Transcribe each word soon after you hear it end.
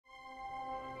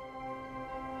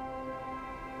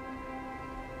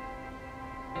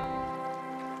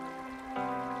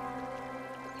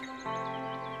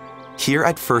Here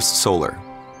at First Solar,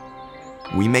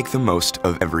 we make the most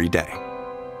of every day.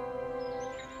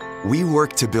 We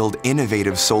work to build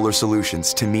innovative solar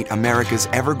solutions to meet America's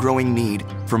ever-growing need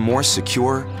for more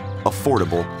secure,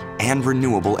 affordable, and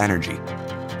renewable energy.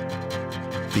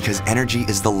 Because energy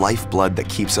is the lifeblood that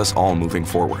keeps us all moving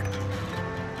forward.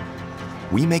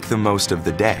 We make the most of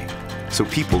the day so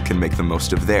people can make the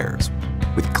most of theirs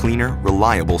with cleaner,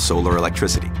 reliable solar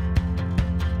electricity.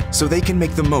 So they can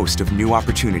make the most of new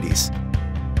opportunities,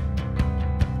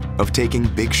 of taking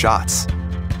big shots,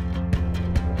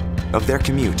 of their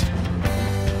commute,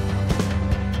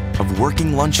 of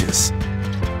working lunches,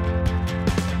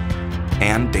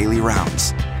 and daily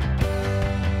rounds.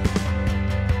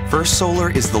 First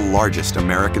Solar is the largest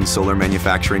American solar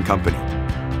manufacturing company.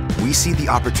 We see the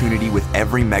opportunity with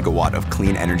every megawatt of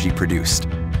clean energy produced.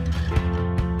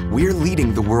 We're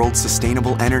leading the world's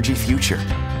sustainable energy future.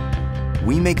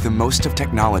 We make the most of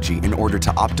technology in order to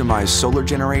optimize solar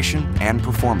generation and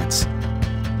performance.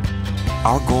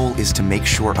 Our goal is to make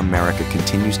sure America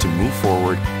continues to move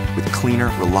forward with cleaner,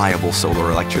 reliable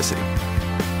solar electricity.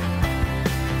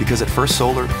 Because at First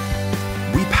Solar,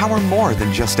 we power more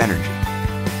than just energy.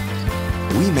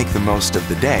 We make the most of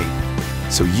the day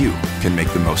so you can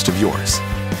make the most of yours.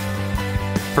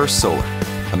 First Solar,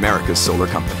 America's solar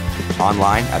company.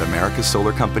 Online at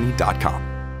americasolarcompany.com.